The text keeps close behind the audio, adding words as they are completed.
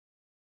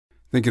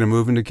Thinking of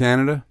moving to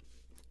Canada?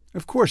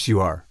 Of course you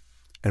are.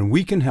 And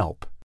we can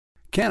help.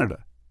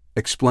 Canada.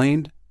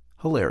 Explained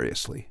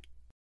hilariously.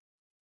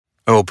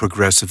 Oh,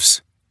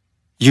 progressives,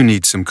 you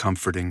need some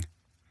comforting.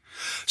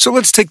 So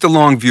let's take the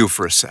long view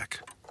for a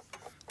sec.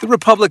 The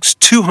Republic's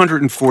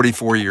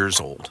 244 years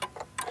old.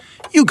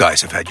 You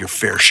guys have had your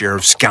fair share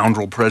of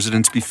scoundrel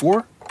presidents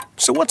before,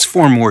 so what's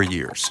 4 more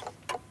years?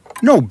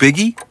 No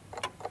biggie.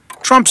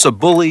 Trump's a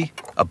bully,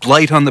 a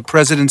blight on the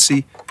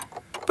presidency,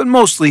 but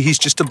mostly he's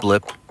just a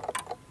blip.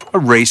 A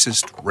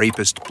racist,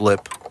 rapist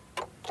blip.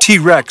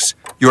 T-Rex,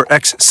 your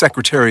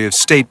ex-Secretary of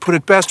State, put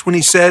it best when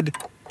he said,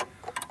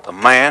 "The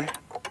man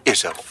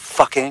is a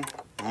fucking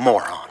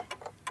moron."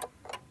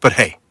 But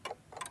hey,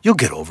 you'll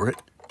get over it.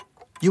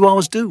 You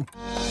always do.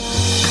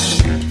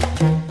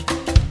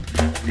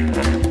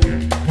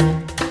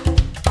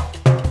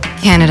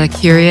 Canada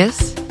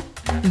curious?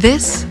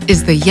 This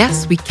is the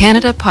Yes We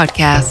Canada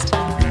podcast,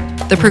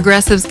 the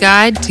progressive's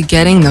guide to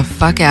getting the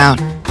fuck out.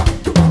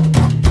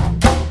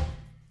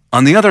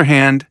 On the other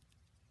hand,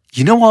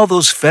 you know all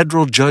those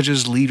federal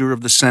judges leader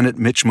of the Senate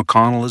Mitch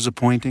McConnell is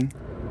appointing?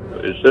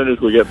 As soon as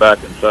we get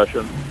back in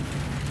session,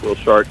 we'll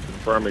start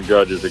confirming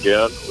judges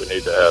again. We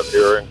need to have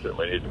hearings and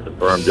we need to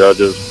confirm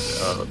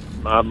judges.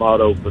 My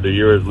motto for the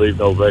year is leave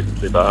no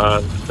vacancy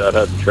behind. That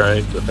hasn't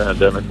changed. The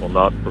pandemic will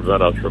not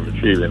prevent us from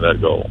achieving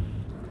that goal.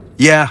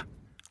 Yeah,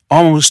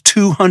 almost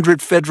 200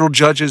 federal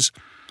judges,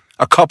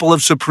 a couple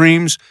of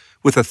Supremes,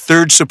 with a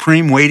third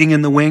Supreme waiting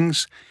in the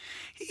wings.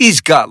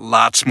 He's got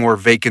lots more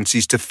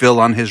vacancies to fill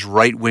on his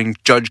right-wing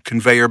judge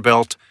conveyor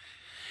belt.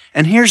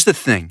 And here's the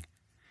thing.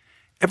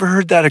 Ever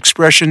heard that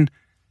expression,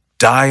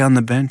 die on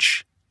the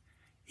bench?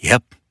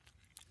 Yep,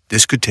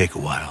 this could take a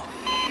while.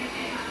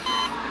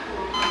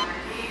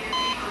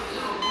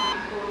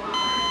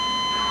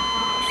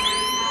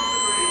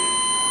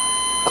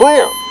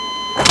 Clear.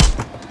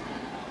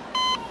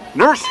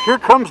 Nurse, here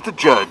comes the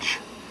judge.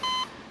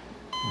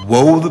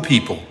 Woe the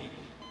people.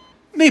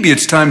 Maybe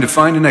it's time to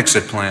find an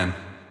exit plan.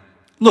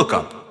 Look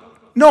up.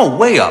 No,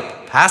 way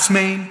up. Past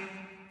Maine,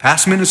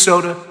 past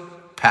Minnesota,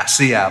 past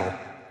Seattle.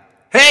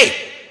 Hey,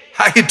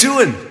 how you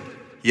doing?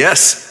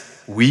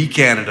 Yes, we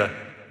Canada.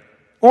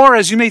 Or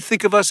as you may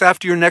think of us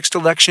after your next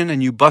election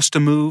and you bust a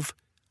move,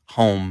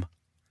 home.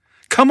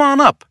 Come on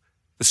up.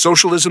 The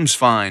socialism's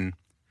fine.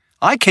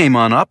 I came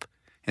on up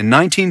in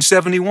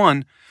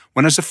 1971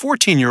 when as a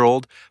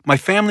 14-year-old, my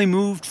family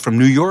moved from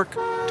New York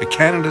to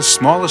Canada's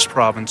smallest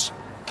province,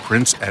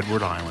 Prince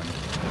Edward Island.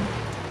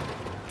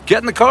 Get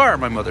in the car,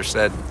 my mother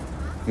said.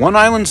 One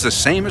island's the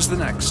same as the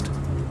next.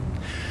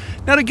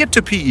 Now to get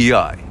to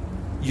PEI,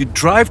 you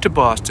drive to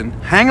Boston,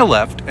 hang a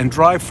left, and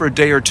drive for a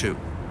day or two.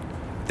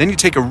 Then you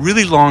take a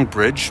really long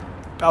bridge,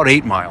 about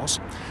 8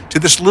 miles, to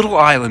this little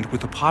island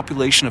with a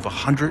population of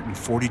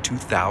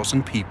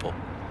 142,000 people.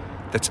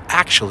 That's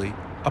actually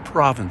a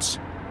province,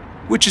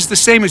 which is the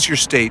same as your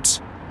states,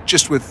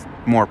 just with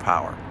more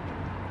power.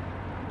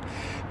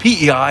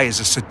 PEI is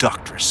a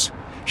seductress.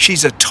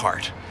 She's a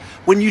tart.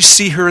 When you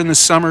see her in the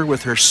summer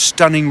with her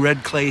stunning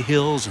red clay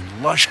hills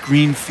and lush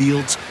green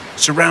fields,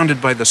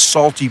 surrounded by the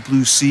salty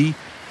blue sea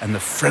and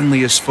the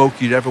friendliest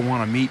folk you'd ever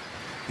want to meet,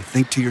 you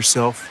think to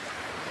yourself,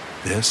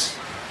 this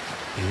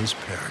is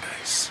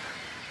paradise.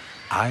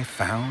 I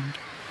found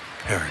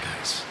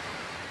paradise.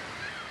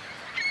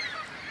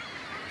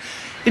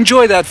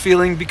 Enjoy that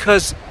feeling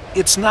because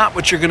it's not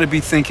what you're going to be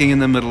thinking in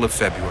the middle of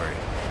February.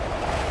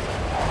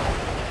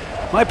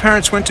 My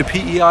parents went to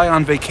PEI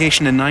on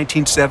vacation in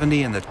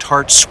 1970, and the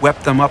tart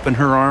swept them up in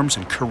her arms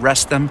and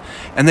caressed them,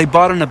 and they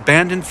bought an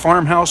abandoned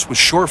farmhouse with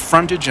shore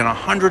frontage and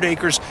 100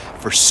 acres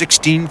for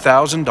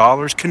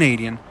 $16,000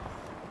 Canadian,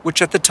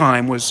 which at the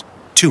time was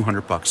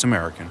 $200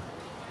 American.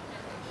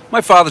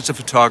 My father's a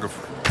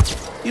photographer.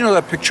 You know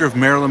that picture of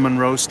Marilyn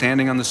Monroe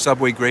standing on the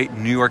subway grate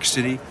in New York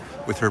City,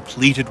 with her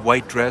pleated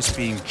white dress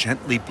being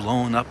gently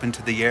blown up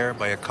into the air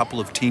by a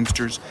couple of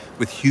Teamsters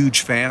with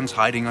huge fans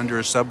hiding under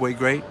a subway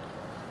grate?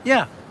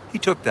 Yeah, he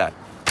took that.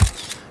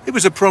 It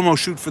was a promo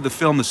shoot for the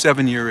film The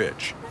 7-Year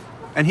Itch,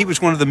 and he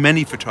was one of the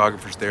many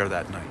photographers there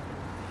that night.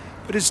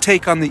 But his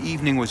take on the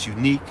evening was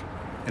unique,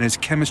 and his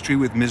chemistry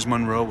with Ms.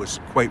 Monroe was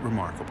quite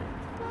remarkable.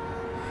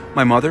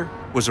 My mother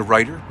was a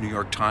writer, New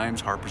York Times,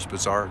 Harper's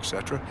Bazaar,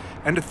 etc.,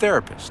 and a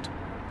therapist.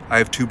 I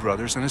have 2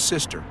 brothers and a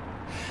sister.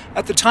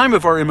 At the time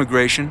of our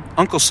immigration,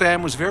 Uncle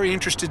Sam was very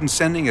interested in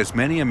sending as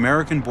many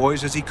American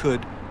boys as he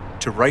could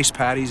to rice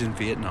paddies in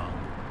Vietnam.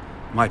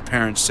 My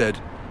parents said,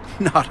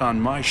 "Not on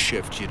my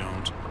shift, you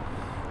don't."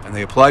 And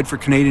they applied for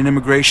Canadian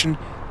immigration,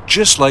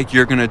 just like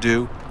you're going to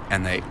do,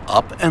 and they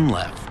up and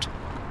left.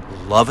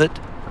 Love it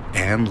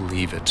and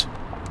leave it.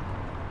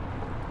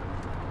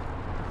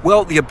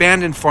 Well, the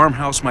abandoned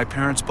farmhouse my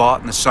parents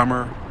bought in the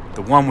summer,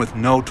 the one with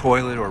no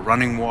toilet or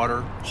running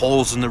water,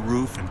 holes in the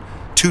roof, and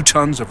 2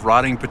 tons of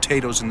rotting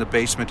potatoes in the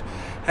basement,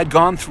 had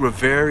gone through a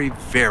very,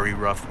 very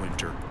rough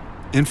winter.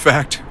 In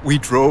fact, we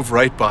drove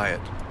right by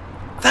it.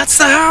 That's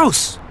the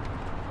house!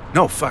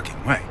 No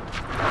fucking way.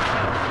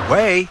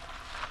 Way?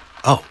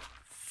 Oh,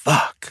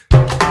 fuck.